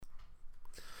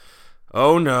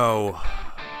Oh no.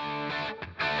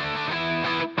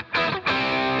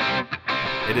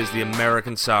 It is the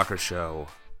American Soccer Show.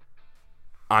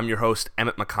 I'm your host,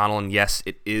 Emmett McConnell, and yes,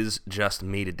 it is just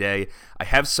me today. I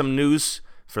have some news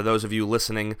for those of you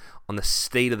listening on the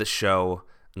state of the show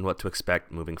and what to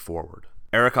expect moving forward.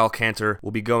 Eric Alcantar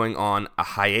will be going on a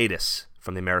hiatus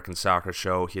from the American Soccer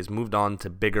Show. He has moved on to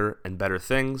bigger and better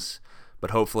things,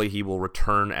 but hopefully he will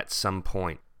return at some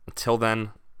point. Until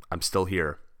then, I'm still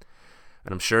here.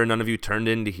 And I'm sure none of you turned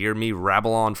in to hear me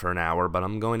rabble on for an hour, but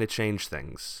I'm going to change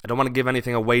things. I don't want to give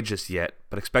anything away just yet,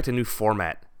 but expect a new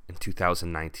format in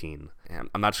 2019.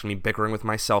 And I'm not just going to be bickering with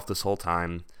myself this whole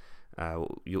time.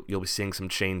 You'll be seeing some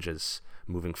changes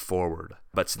moving forward.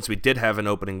 But since we did have an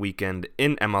opening weekend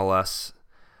in MLS,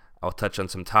 I'll touch on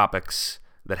some topics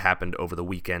that happened over the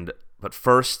weekend. But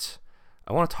first,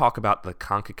 I want to talk about the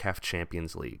CONCACAF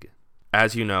Champions League.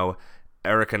 As you know,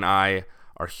 Eric and I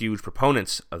are huge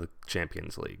proponents of the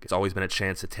Champions League. It's always been a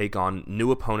chance to take on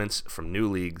new opponents from new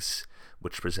leagues,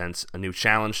 which presents a new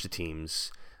challenge to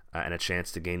teams and a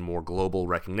chance to gain more global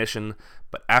recognition.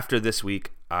 But after this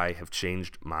week, I have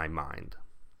changed my mind.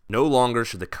 No longer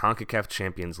should the CONCACAF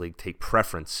Champions League take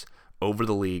preference over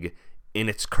the league in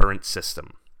its current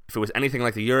system. If it was anything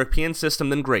like the European system,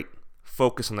 then great.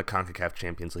 Focus on the CONCACAF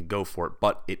Champions League, go for it,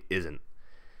 but it isn't.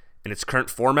 In its current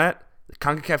format, the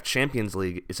CONCACAF Champions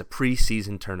League is a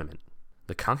preseason tournament.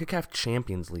 The CONCACAF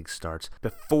Champions League starts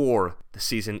before the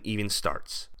season even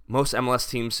starts. Most MLS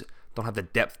teams don't have the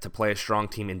depth to play a strong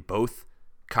team in both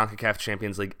CONCACAF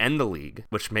Champions League and the league,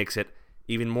 which makes it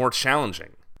even more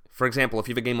challenging. For example, if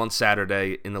you have a game on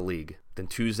Saturday in the league, then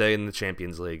Tuesday in the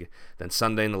Champions League, then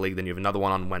Sunday in the league, then you have another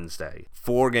one on Wednesday.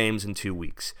 4 games in 2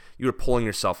 weeks. You are pulling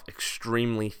yourself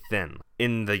extremely thin.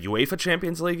 In the UEFA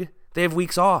Champions League, they have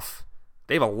weeks off.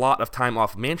 They have a lot of time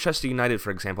off. Manchester United,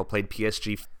 for example, played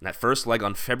PSG in that first leg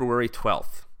on February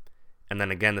 12th. And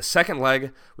then again, the second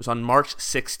leg was on March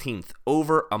 16th,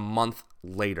 over a month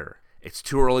later. It's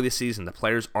too early this season. The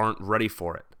players aren't ready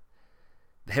for it.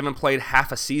 They haven't played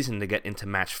half a season to get into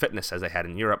match fitness as they had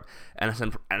in Europe,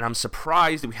 and I'm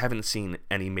surprised that we haven't seen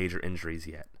any major injuries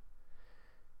yet.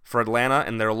 For Atlanta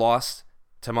and their loss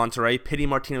to Monterrey, Pity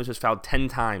Martinez was fouled 10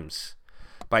 times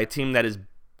by a team that is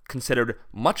considered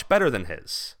much better than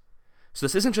his. So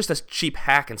this isn't just a cheap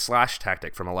hack and slash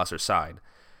tactic from a lesser side.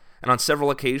 And on several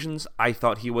occasions, I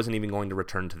thought he wasn't even going to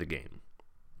return to the game.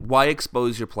 Why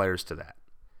expose your players to that?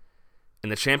 In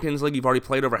the Champions League, you've already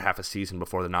played over half a season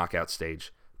before the knockout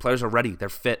stage. Players are ready, they're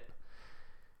fit.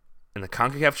 In the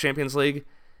CONCACAF Champions League,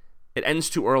 it ends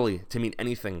too early to mean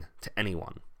anything to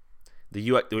anyone. The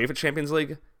UEFA Champions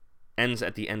League ends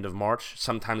at the end of March,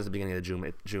 sometimes at the beginning of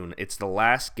June. It's the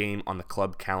last game on the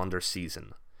club calendar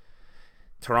season.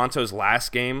 Toronto's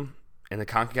last game in the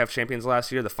CONCACAF Champions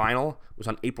last year, the final, was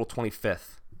on April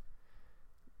 25th.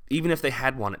 Even if they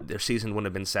had won it, their season wouldn't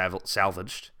have been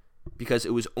salvaged because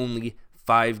it was only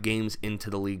 5 games into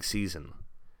the league season.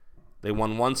 They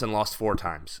won once and lost 4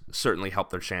 times. Certainly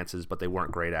helped their chances, but they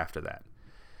weren't great after that.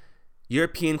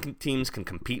 European teams can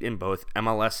compete in both.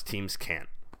 MLS teams can't.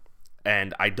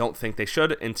 And I don't think they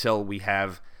should until we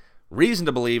have reason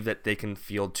to believe that they can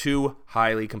field 2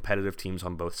 highly competitive teams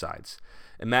on both sides.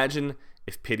 Imagine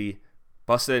if Pity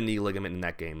busted a knee ligament in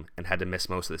that game and had to miss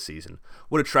most of the season.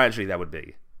 What a tragedy that would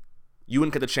be. You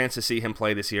wouldn't get the chance to see him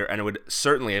play this year, and it would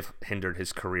certainly have hindered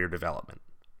his career development.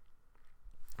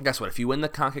 Guess what? If you win the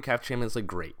CONCACAF Champions League,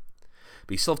 great.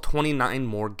 But you still have 29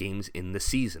 more games in the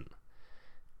season.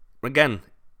 Again,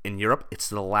 in Europe, it's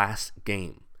the last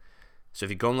game. So if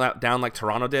you go down like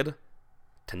Toronto did,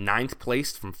 to 9th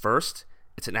place from 1st,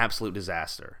 it's an absolute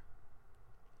disaster.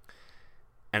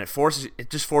 And it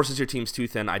just forces your teams too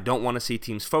thin. I don't want to see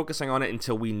teams focusing on it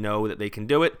until we know that they can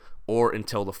do it or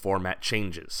until the format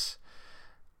changes.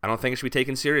 I don't think it should be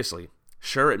taken seriously.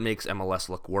 Sure, it makes MLS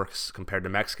look worse compared to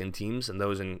Mexican teams and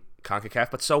those in CONCACAF,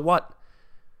 but so what?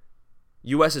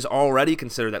 U.S. is already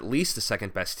considered at least the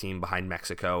second best team behind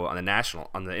Mexico on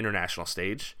the international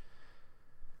stage.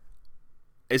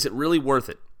 Is it really worth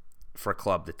it for a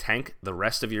club to tank the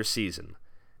rest of your season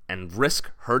and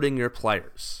risk hurting your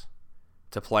players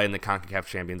to play in the CONCACAF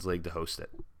Champions League to host it,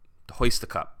 to hoist the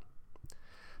cup?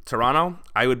 Toronto,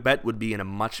 I would bet, would be in a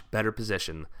much better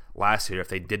position last year if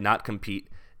they did not compete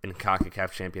in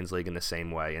CONCACAF Champions League in the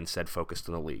same way, instead focused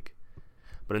on the league.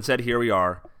 But instead, here we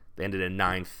are. They ended in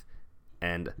 9th,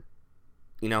 and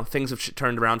things have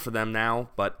turned around for them now,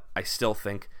 but I still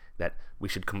think that we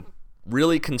should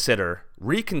reconsider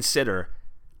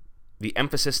the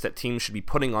emphasis that teams should be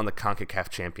putting on the CONCACAF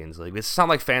Champions League. It's not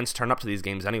like fans turn up to these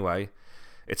games anyway.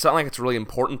 It's not like it's really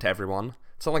important to everyone.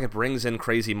 It's not like it brings in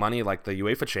crazy money like the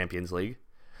UEFA Champions League.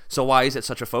 So why is it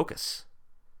such a focus?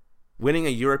 Winning a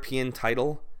European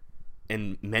title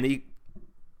in many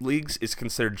leagues is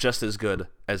considered just as good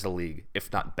as the league,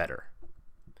 if not better.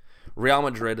 Real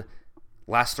Madrid,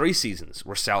 last 3 seasons,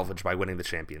 were salvaged by winning the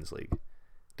Champions League,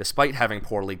 despite having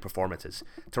poor league performances.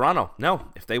 Toronto, no.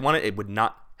 If they won it, it would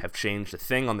not have changed a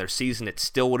thing on their season. It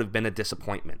still would have been a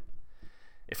disappointment.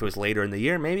 If it was later in the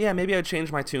year, maybe I'd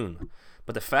change my tune.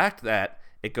 But the fact that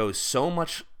it goes so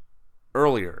much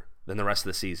earlier than the rest of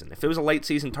the season. If it was a late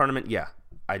season tournament, yeah,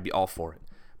 I'd be all for it.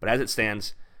 But as it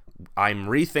stands, I'm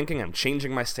rethinking, I'm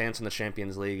changing my stance on the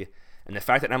Champions League. And the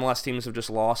fact that MLS teams have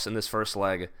just lost in this first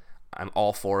leg, I'm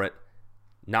all for it.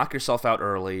 Knock yourself out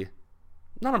early.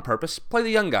 Not on purpose. Play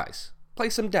the young guys. Play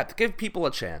some depth. Give people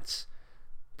a chance.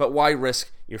 But why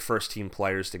risk your first team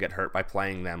players to get hurt by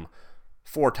playing them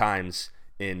 4 times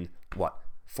in,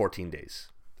 14 days?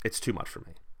 It's too much for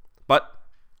me. But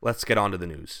let's get on to the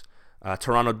news.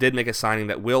 Toronto did make a signing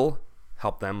that will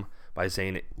help them by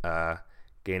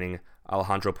gaining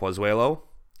Alejandro Pozuelo.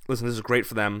 Listen, this is great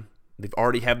for them. They've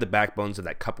already have the backbones of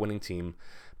that cup-winning team,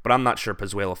 but I'm not sure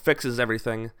Pozuelo fixes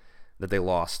everything that they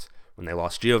lost when they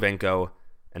lost Giovinco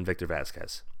and Victor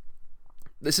Vazquez.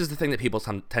 This is the thing that people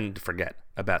tend to forget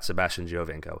about Sebastian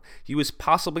Giovinco. He was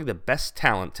possibly the best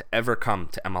talent to ever come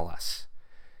to MLS.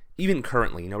 Even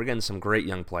currently, we're getting some great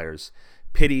young players.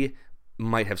 Pitti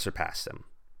might have surpassed him.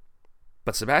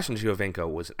 But Sebastian Giovinco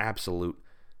was an absolute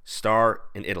star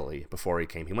in Italy before he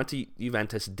came. He went to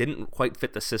Juventus, didn't quite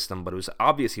fit the system, but it was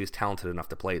obvious he was talented enough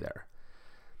to play there.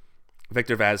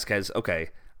 Victor Vazquez,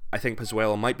 okay, I think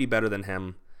Pozuelo might be better than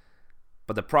him,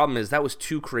 but the problem is that was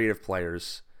 2 creative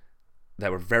players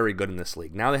that were very good in this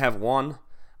league. Now they have 1.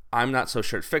 I'm not so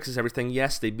sure it fixes everything.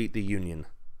 Yes, they beat the Union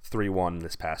 3-1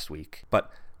 this past week,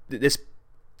 but this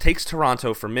takes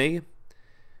Toronto, for me,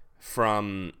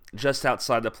 from just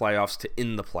outside the playoffs to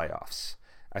in the playoffs.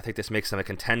 I think this makes them a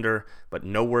contender, but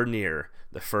nowhere near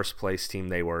the first place team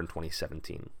they were in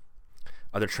 2017.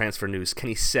 Other transfer news,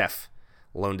 Kenny Seth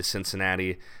loaned to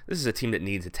Cincinnati. This is a team that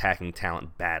needs attacking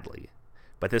talent badly,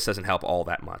 but this doesn't help all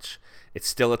that much. It's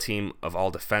still a team of all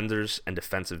defenders and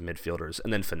defensive midfielders,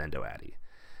 and then Fernando Adi.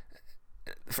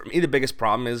 For me, the biggest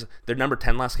problem is their number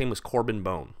 10 last game was Corbin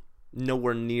Bone.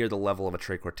 Nowhere near the level of a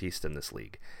trequartista in this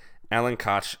league. Alan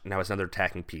Koch now has another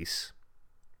attacking piece,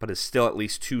 but is still at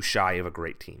least too shy of a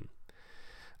great team.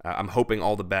 I'm hoping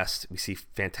all the best. We see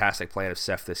fantastic play out of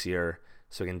Seth this year,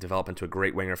 so he can develop into a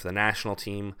great winger for the national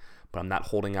team, but I'm not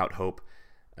holding out hope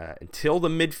until the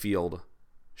midfield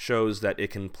shows that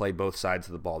it can play both sides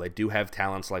of the ball. They do have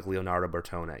talents like Leonardo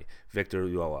Bertone, Victor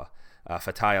Ulloa,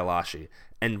 Fatai Alashi,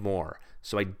 and more.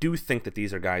 So I do think that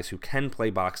these are guys who can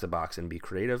play box-to-box and be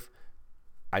creative.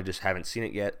 I just haven't seen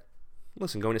it yet.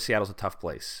 Listen, going to Seattle's a tough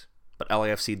place, but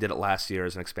LAFC did it last year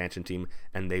as an expansion team,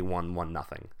 and they won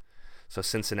 1-0. So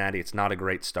Cincinnati, it's not a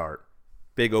great start.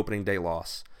 Big opening day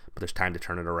loss, but there's time to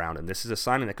turn it around, and this is a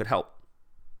signing that could help.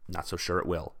 Not so sure it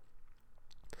will.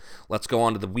 Let's go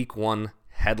on to the Week 1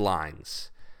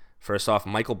 headlines. First off,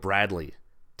 Michael Bradley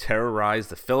terrorized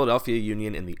the Philadelphia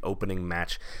Union in the opening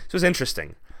match. So it was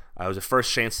interesting. It was the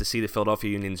first chance to see the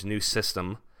Philadelphia Union's new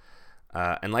system.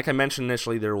 And like I mentioned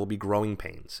initially, there will be growing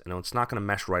pains. It's not going to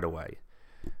mesh right away.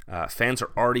 Fans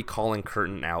are already calling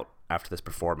Curtin out after this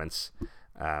performance.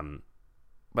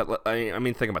 But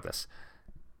think about this.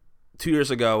 2 years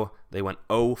ago, they went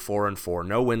 0-4-4.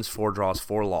 No wins, 4 draws,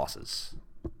 4 losses.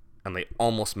 And they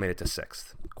almost made it to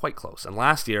 6th. Quite close. And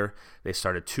last year, they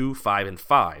started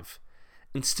 2-5-5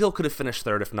 and still could have finished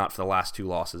 3rd if not for the last 2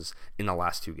 losses in the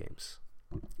last 2 games.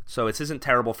 So it isn't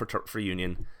terrible for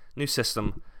Union. New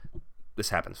system. This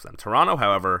happens for them. Toronto,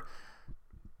 however,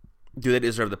 do they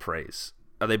deserve the praise?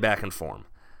 Are they back in form?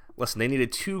 Listen, they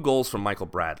needed 2 goals from Michael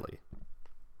Bradley.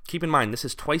 Keep in mind, this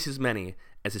is twice as many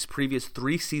as his previous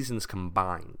 3 seasons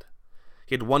combined.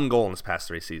 He had 1 goal in his past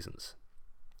 3 seasons.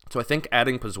 So I think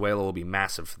adding Pozuelo will be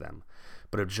massive for them.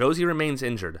 But if Josie remains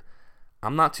injured,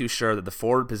 I'm not too sure that the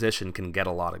forward position can get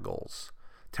a lot of goals.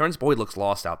 Terrence Boyd looks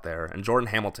lost out there, and Jordan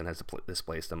Hamilton has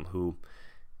displaced him, who,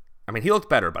 he looked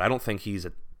better, but I don't think he's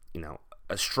a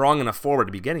strong enough forward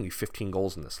to be getting you 15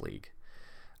 goals in this league.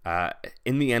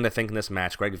 In the end, I think in this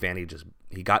match, Greg Vanney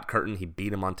he got Curtin, he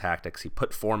beat him on tactics, he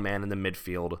put 4 man in the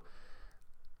midfield,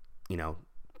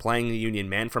 playing the Union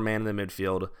man for man in the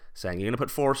midfield, saying, you're going to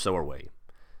put 4, so are we.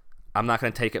 I'm not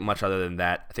going to take it much other than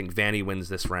that. I think Vanney wins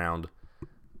this round.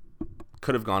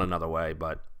 Could have gone another way,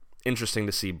 but interesting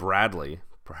to see Bradley,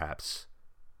 perhaps,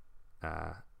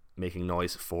 making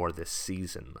noise for this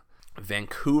season.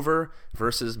 Vancouver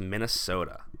versus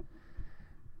Minnesota.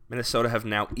 Minnesota have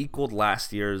now equaled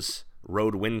last year's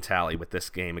road win tally with this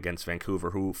game against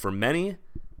Vancouver, who, for many,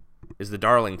 is the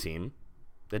darling team,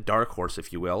 the dark horse,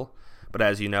 if you will. But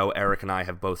as you know, Eric and I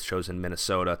have both chosen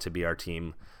Minnesota to be our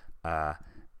team.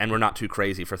 And we're not too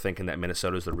crazy for thinking that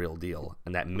Minnesota is the real deal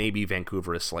and that maybe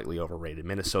Vancouver is slightly overrated.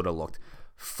 Minnesota looked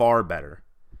far better.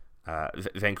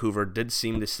 Vancouver did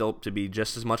seem to still to be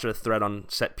just as much of a threat on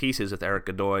set pieces with Eric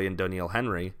Godoy and Doniel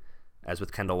Henry as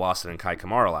with Kendall Wasson and Kai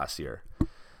Kamara last year.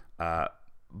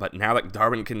 But now that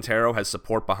Darwin Quintero has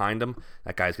support behind him,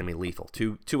 that guy's going to be lethal.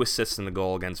 Two assists in the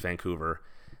goal against Vancouver.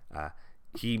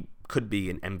 He could be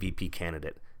an MVP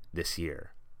candidate this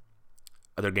year.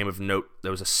 Other game of note,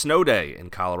 there was a snow day in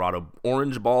Colorado.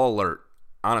 Orange ball alert.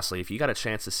 Honestly, if you got a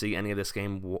chance to see any of this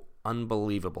game,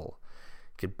 unbelievable.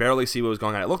 Could barely see what was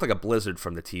going on. It looked like a blizzard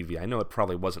from the TV. I know it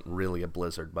probably wasn't really a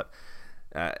blizzard, but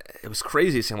it was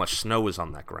crazy to see how much snow was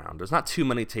on that ground. There's not too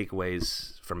many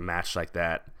takeaways from a match like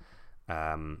that.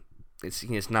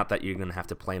 It's not that you're going to have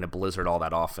to play in a blizzard all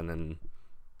that often. And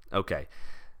okay,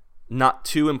 not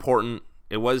too important.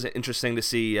 It was interesting to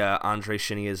see Andre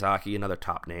Shinyazaki, another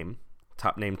top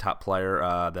player,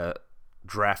 the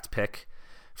draft pick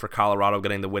for Colorado,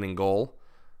 getting the winning goal.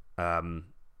 But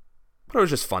it was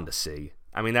just fun to see.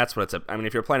 I mean, that's what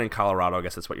if you're playing in Colorado, I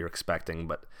guess that's what you're expecting.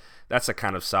 But that's the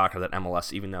kind of soccer that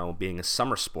MLS, even though being a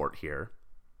summer sport here,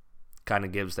 kind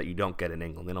of gives that you don't get in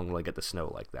England. They don't really get the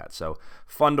snow like that. So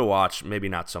fun to watch, maybe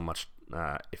not so much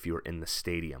if you were in the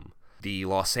stadium. The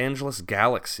Los Angeles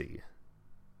Galaxy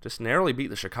just narrowly beat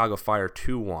the Chicago Fire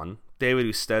 2-1. David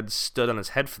Ousted stood on his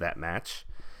head for that match.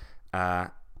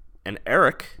 And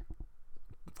Eric,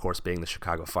 of course being the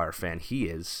Chicago Fire fan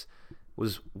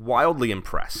was wildly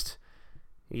impressed.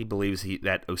 He believes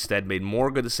that Ousted made more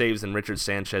good saves than Richard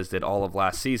Sanchez did all of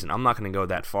last season. I'm not going to go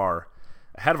that far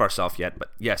ahead of ourselves yet, but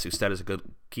yes, Ousted is a good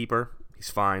keeper. He's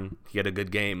fine. He had a good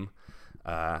game.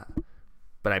 But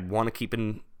I want to keep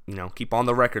on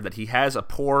the record that he has a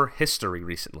poor history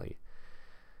recently.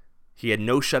 He had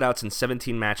no shutouts in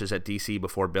 17 matches at DC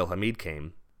before Bill Hamid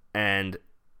came, and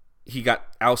he got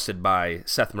ousted by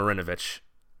Seth Marinovich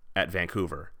at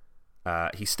Vancouver.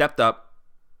 He stepped up,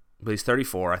 but he's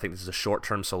 34. I think this is a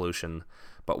short-term solution,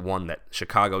 but one that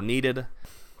Chicago needed.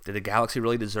 Did the Galaxy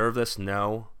really deserve this?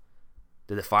 No.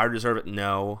 Did the Fire deserve it?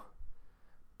 No.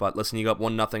 But listen, you go up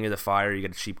 1-0 to the Fire, you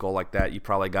get a cheap goal like that, you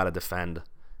probably got to defend.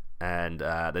 And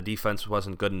the defense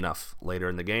wasn't good enough later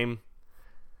in the game.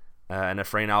 And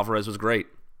Efrain Alvarez was great.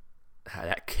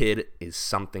 That kid is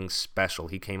something special.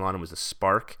 He came on and was a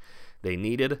spark they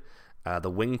needed. The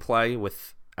wing play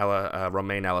with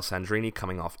Romain Alessandrini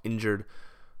coming off injured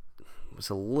was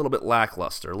a little bit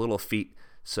lackluster, a little feet.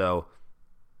 So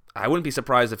I wouldn't be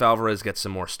surprised if Alvarez gets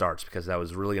some more starts, because that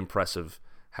was really impressive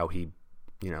how he,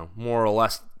 more or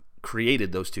less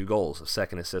created those two goals, a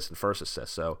second assist and first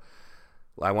assist. So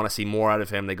I want to see more out of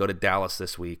him. They go to Dallas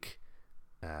this week.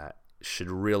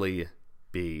 Should really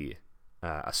be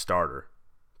a starter,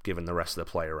 given the rest of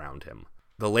the play around him.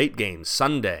 The late game,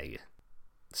 Sunday,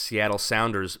 Seattle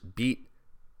Sounders beat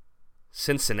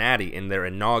Cincinnati in their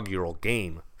inaugural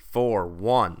game,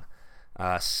 4-1.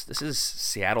 This is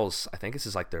Seattle's, I think this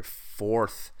is like their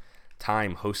fourth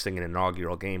time hosting an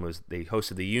inaugural game. They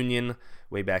hosted the Union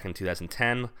way back in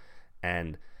 2010,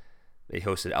 and they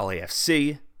hosted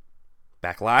LAFC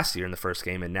back last year in the first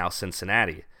game, and now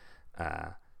Cincinnati.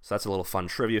 So that's a little fun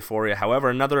trivia for you. However,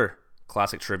 another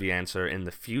classic trivia answer in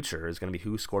the future is going to be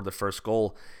who scored the first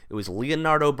goal. It was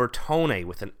Leonardo Bertone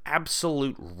with an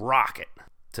absolute rocket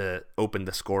to open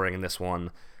the scoring in this one.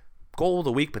 Goal of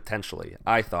the week, potentially.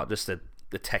 I thought just the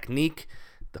technique,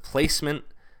 the placement,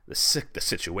 the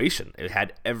situation. It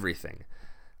had everything.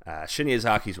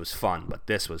 Shinyazaki's was fun, but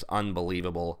this was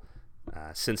unbelievable.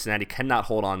 Cincinnati cannot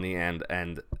hold on the end,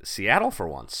 and Seattle, for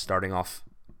once, starting off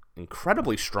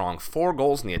incredibly strong. 4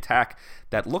 goals in the attack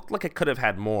that looked like it could have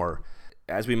had more.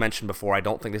 As we mentioned before, I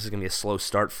don't think this is going to be a slow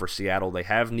start for Seattle. They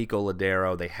have Nico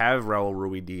Ladero, they have Raul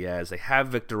Ruidiaz, they have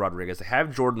Victor Rodriguez, they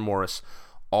have Jordan Morris,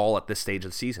 all at this stage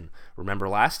of the season. Remember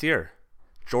last year,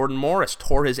 Jordan Morris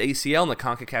tore his ACL in the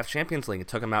CONCACAF Champions League and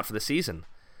took him out for the season.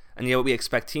 And yet we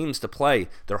expect teams to play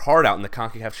their heart out in the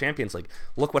CONCACAF Champions League.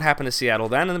 Look what happened to Seattle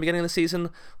then in the beginning of the season.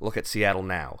 Look at Seattle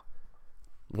now.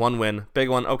 1 win, big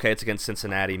one. Okay, it's against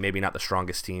Cincinnati, maybe not the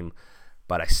strongest team,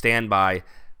 but I stand by.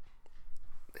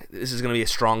 This is going to be a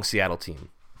strong Seattle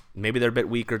team. Maybe they're a bit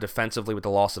weaker defensively with the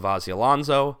loss of Ozzie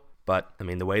Alonso, but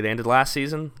the way they ended last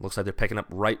season, looks like they're picking up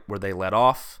right where they let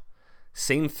off.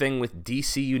 Same thing with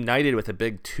DC United with a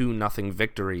big 2-0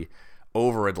 victory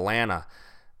over Atlanta.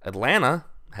 Atlanta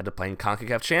had to play in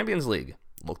CONCACAF Champions League.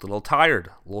 Looked a little tired,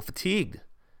 a little fatigued.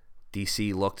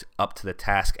 DC looked up to the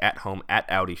task at home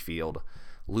at Audi Field.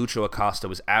 Lucho Acosta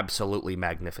was absolutely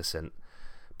magnificent.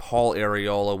 Paul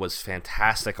Arriola was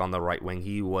fantastic on the right wing.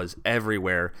 He was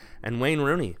everywhere. And Wayne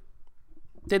Rooney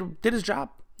did his job.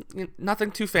 Nothing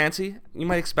too fancy. You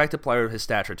might expect a player of his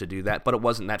stature to do that, but it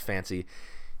wasn't that fancy.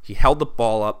 He held the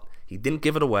ball up. He didn't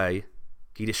give it away.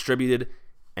 He distributed,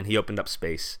 and he opened up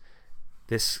space.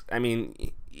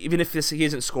 Even if he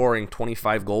isn't scoring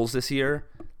 25 goals this year,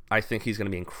 I think he's going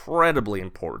to be incredibly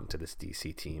important to this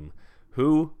DC team,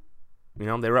 who, they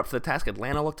were up for the task.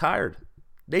 Atlanta looked tired.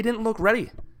 They didn't look ready.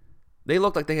 They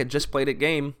looked like they had just played a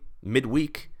game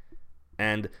midweek,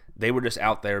 and they were just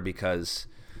out there because,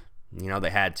 they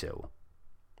had to.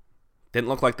 Didn't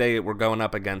look like they were going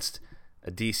up against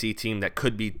a DC team that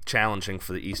could be challenging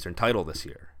for the Eastern title this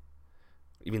year.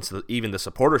 Even the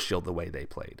Supporter Shield, the way they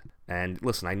played. And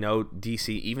listen, I know DC,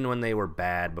 even when they were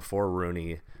bad before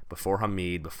Rooney, before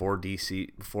Hamid,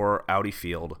 before Audi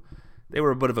Field, they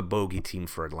were a bit of a bogey team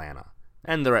for Atlanta.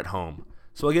 And they're at home.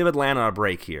 So I'll give Atlanta a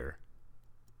break here.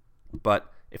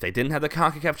 But if they didn't have the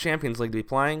CONCACAF Champions League to be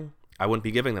playing, I wouldn't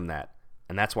be giving them that.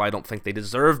 And that's why I don't think they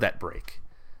deserve that break.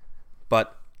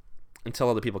 But until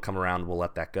other people come around, we'll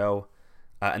let that go.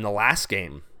 In the last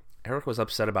game, Eric was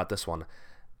upset about this one.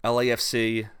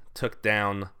 LAFC took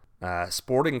down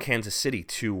Sporting Kansas City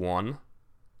 2-1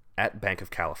 at Bank of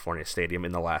California Stadium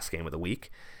in the last game of the week.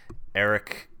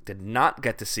 Eric did not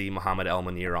get to see Mohamed El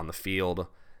Munir on the field,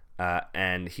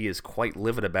 and he is quite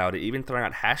livid about it, even throwing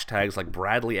out hashtags like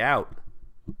Bradley out,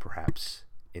 perhaps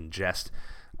in jest.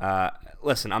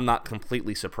 Listen, I'm not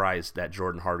completely surprised that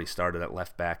Jordan Harvey started at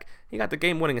left back. He got the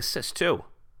game-winning assist, too.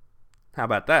 How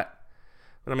about that?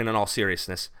 But in all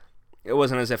seriousness, it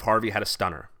wasn't as if Harvey had a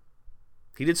stunner.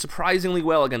 He did surprisingly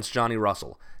well against Johnny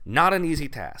Russell. Not an easy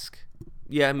task.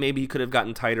 Yeah, maybe he could have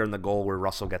gotten tighter in the goal where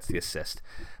Russell gets the assist.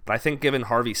 But I think given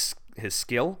Harvey's his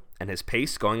skill and his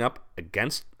pace going up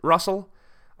against Russell,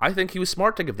 I think he was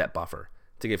smart to give that buffer,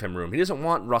 to give him room. He doesn't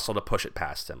want Russell to push it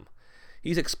past him.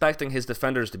 He's expecting his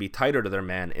defenders to be tighter to their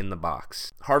man in the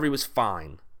box. Harvey was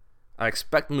fine. I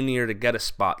expect Munir to get a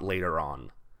spot later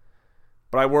on.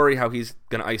 But I worry how he's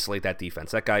going to isolate that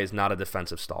defense. That guy is not a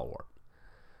defensive stalwart.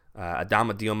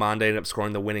 Adama Diomande ended up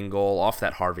scoring the winning goal off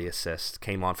that Harvey assist.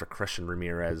 Came on for Christian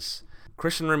Ramirez.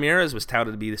 Christian Ramirez was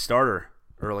touted to be the starter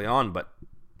early on, but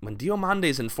when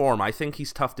Diomande's in form, I think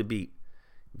he's tough to beat.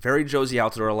 Very Josie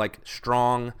Altidore-like,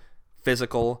 strong,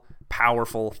 physical,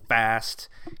 powerful, fast.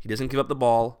 He doesn't give up the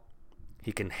ball.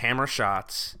 He can hammer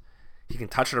shots. He can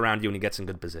touch it around you when he gets in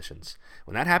good positions.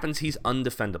 When that happens, he's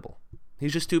undefendable.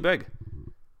 He's just too big.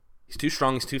 He's too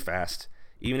strong. He's too fast.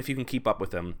 Even if you can keep up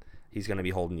with him, he's going to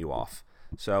be holding you off.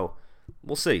 So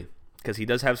we'll see, because he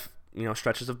does have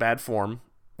stretches of bad form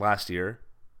last year.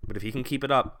 But if he can keep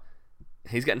it up,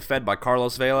 he's getting fed by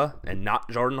Carlos Vela and not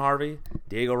Jordan Harvey,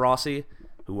 Diego Rossi,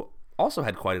 who also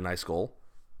had quite a nice goal.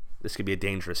 This could be a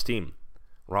dangerous team.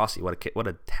 Rossi, what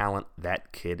a talent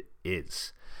that kid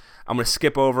is. I'm going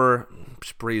to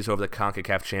breeze over the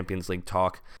CONCACAF Champions League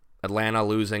talk. Atlanta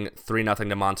losing 3-0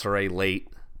 to Monterrey late.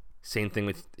 Same thing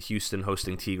with Houston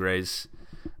hosting Tigres.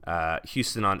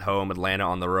 Houston on home, Atlanta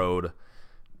on the road.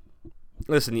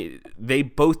 Listen,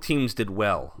 both teams did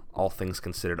well, all things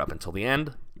considered, up until the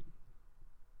end.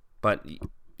 But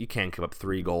you can't give up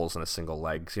 3 goals in a single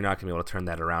leg, so you're not going to be able to turn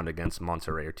that around against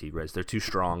Monterrey or Tigres. They're too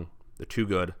strong. They're too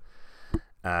good.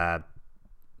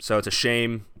 So it's a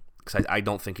shame, because I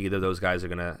don't think either of those guys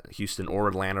Houston or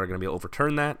Atlanta are going to be able to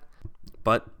overturn that.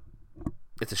 But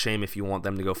it's a shame if you want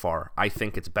them to go far. I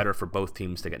think it's better for both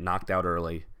teams to get knocked out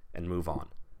early and move on.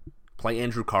 Play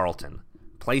Andrew Carlton.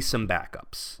 Play some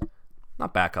backups.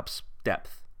 Not backups,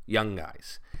 depth. Young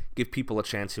guys. Give people a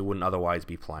chance who wouldn't otherwise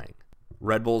be playing.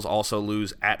 Red Bulls also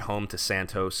lose at home to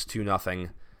Santos 2-0.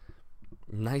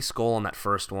 Nice goal on that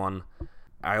first one.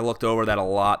 I looked over that a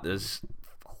lot. There's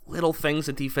little things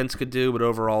the defense could do, but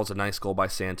overall it's a nice goal by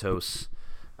Santos.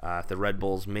 The Red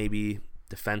Bulls maybe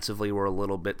defensively were a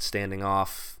little bit standing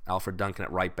off. Alfred Duncan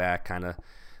at right back kind of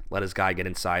let his guy get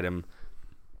inside him.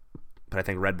 But I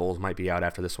think Red Bulls might be out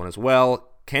after this one as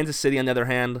well. Kansas City, on the other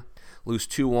hand, lose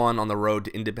 2-1 on the road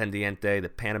to Independiente, the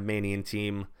Panamanian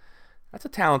team. That's a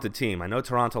talented team. I know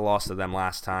Toronto lost to them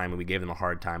last time, and we gave them a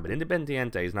hard time, but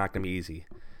Independiente is not going to be easy.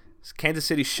 Kansas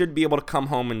City should be able to come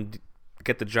home and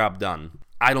get the job done.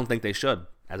 I don't think they should,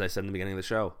 as I said in the beginning of the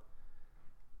show.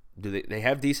 They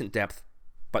have decent depth,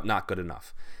 but not good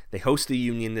enough. They host the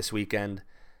Union this weekend.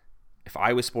 If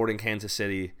I was Sporting Kansas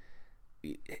City,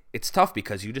 it's tough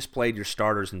because you just played your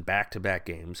starters in back-to-back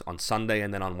games on Sunday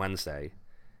and then on Wednesday.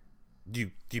 Do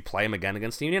you play them again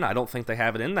against the Union? I don't think they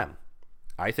have it in them.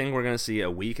 I think we're going to see a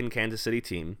weakened Kansas City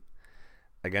team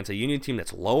against a Union team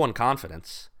that's low on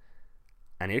confidence.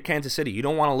 And you're Kansas City. You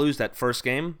don't want to lose that first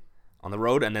game on the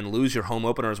road and then lose your home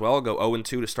opener as well, go 0-2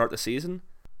 to start the season,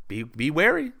 be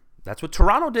wary. That's what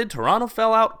Toronto did. Toronto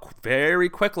fell out very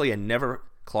quickly and never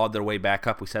clawed their way back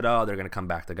up. We said, oh, they're going to come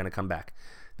back. They're going to come back.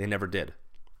 They never did.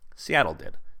 Seattle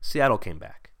did. Seattle came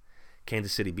back.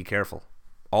 Kansas City, be careful.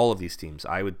 All of these teams.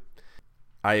 I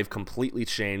have completely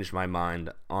changed my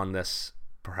mind on this,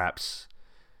 perhaps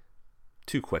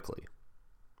too quickly.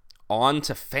 On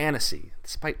to fantasy.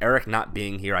 Despite Eric not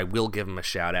being here, I will give him a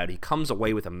shout out. He comes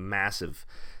away with a massive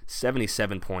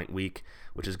 77-point week,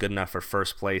 which is good enough for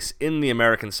first place in the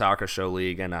American Soccer Show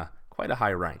League and quite a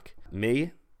high rank.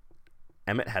 Me,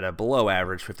 Emmett, had a below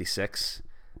average 56,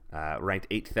 ranked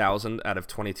 8,000 out of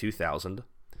 22,000.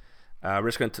 We're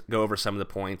just going to go over some of the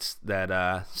points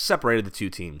that separated the two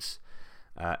teams.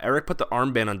 Eric put the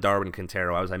armband on Darwin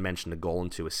Quintero, as I mentioned, a goal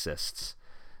and 2 assists.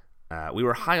 We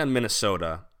were high on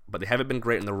Minnesota, but they haven't been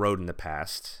great on the road in the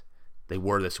past. They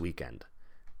were this weekend.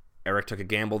 Eric took a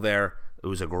gamble there. It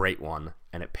was a great one,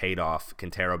 and it paid off,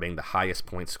 Quintero being the highest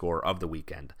point scorer of the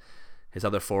weekend. His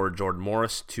other forward, Jordan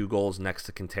Morris, 2 goals next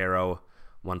to Quintero,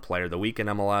 1 player of the week in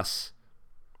MLS.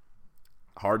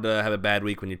 Hard to have a bad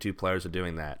week when your 2 players are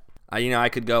doing that. I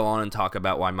could go on and talk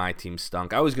about why my team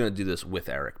stunk. I was going to do this with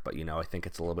Eric, but, I think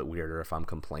it's a little bit weirder if I'm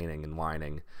complaining and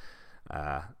whining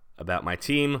about my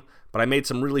team. But I made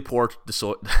some really poor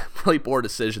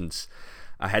decisions.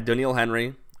 I had Daniil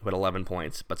Henry, who had 11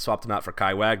 points, but swapped him out for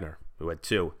Kai Wagner, who had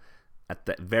 2, at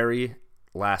the very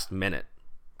last minute,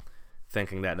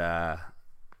 thinking that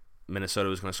Minnesota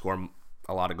was going to score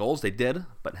a lot of goals. They did,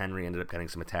 but Henry ended up getting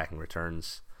some attacking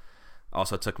returns.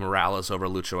 Also took Morales over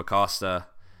Lucho Acosta.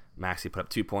 Maxi put up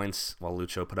 2 points, while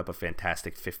Lucho put up a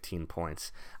fantastic 15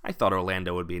 points. I thought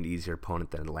Orlando would be an easier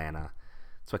opponent than Atlanta.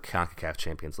 That's what CONCACAF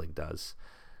Champions League does.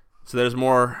 So there's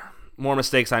more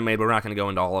mistakes I made, but we're not going to go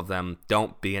into all of them.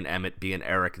 Don't be an Emmett, be an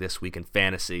Eric this week in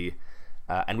fantasy.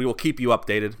 And we will keep you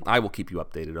updated. I will keep you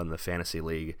updated on the Fantasy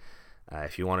League.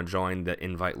 If you want to join the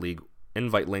Invite League,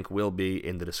 invite link will be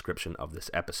in the description of this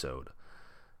episode.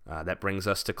 That brings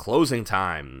us to closing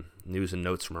time. News and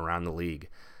notes from around the league.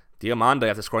 Diomande,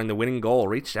 after scoring the winning goal,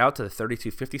 reached out to the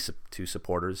 3252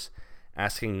 supporters,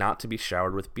 asking not to be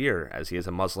showered with beer, as he is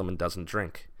a Muslim and doesn't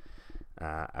drink.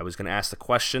 I was going to ask the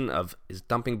question of, is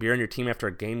dumping beer in your team after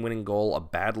a game-winning goal a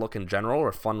bad look in general or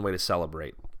a fun way to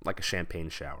celebrate, like a champagne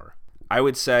shower? I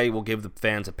would say we'll give the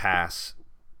fans a pass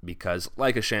because,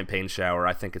 like a champagne shower,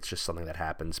 I think it's just something that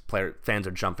happens. Fans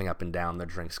are jumping up and down, their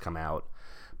drinks come out.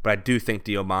 But I do think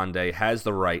Diomande has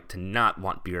the right to not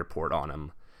want beer poured on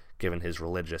him, given his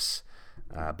religious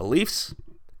beliefs.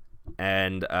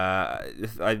 And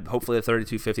hopefully the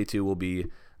 3252 will be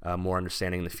more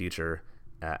understanding in the future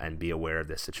and be aware of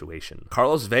this situation.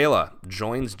 Carlos Vela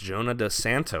joins Jonah Dos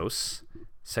Santos,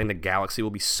 saying the Galaxy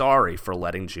will be sorry for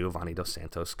letting Giovanni Dos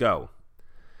Santos go.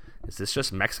 Is this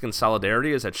just Mexican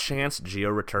solidarity? Is a chance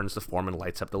Gio returns to form and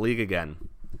lights up the league again?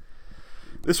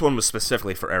 This one was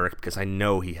specifically for Eric because I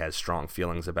know he has strong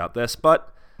feelings about this,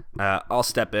 but I'll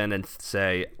step in and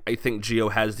say I think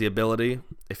Gio has the ability,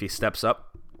 if he steps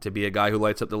up, to be a guy who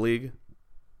lights up the league.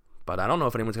 But I don't know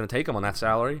if anyone's going to take him on that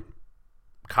salary.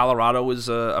 Colorado is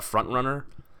a front runner,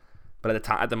 but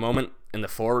at the moment in the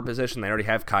forward position, they already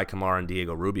have Kai Kamara and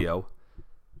Diego Rubio.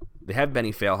 They have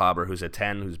Benny Feilhaber, who's a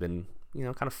 10, who's been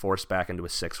kind of forced back into a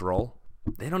 6 role.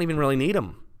 They don't even really need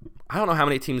him. I don't know how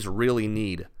many teams really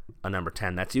need a number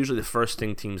 10. That's usually the first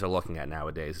thing teams are looking at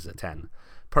nowadays is a 10.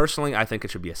 Personally, I think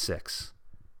it should be a 6.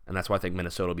 And that's why I think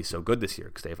Minnesota will be so good this year,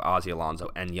 because they have Ozzie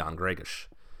Alonso and Jan Gregish.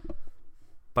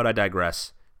 But I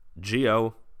digress.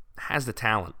 Gio has the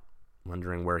talent.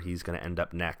 Wondering where he's going to end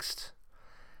up next.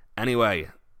 Anyway,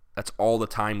 that's all the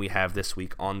time we have this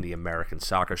week on the American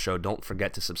Soccer Show. Don't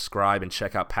forget to subscribe and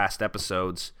check out past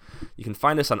episodes. You can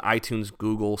find us on iTunes,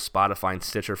 Google, Spotify, and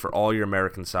Stitcher for all your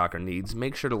American soccer needs.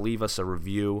 Make sure to leave us a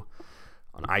review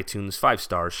on iTunes, 5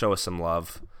 stars. Show us some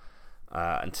love.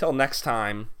 Until next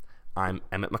time, I'm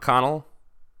Emmett McConnell,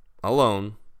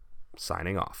 alone,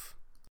 signing off.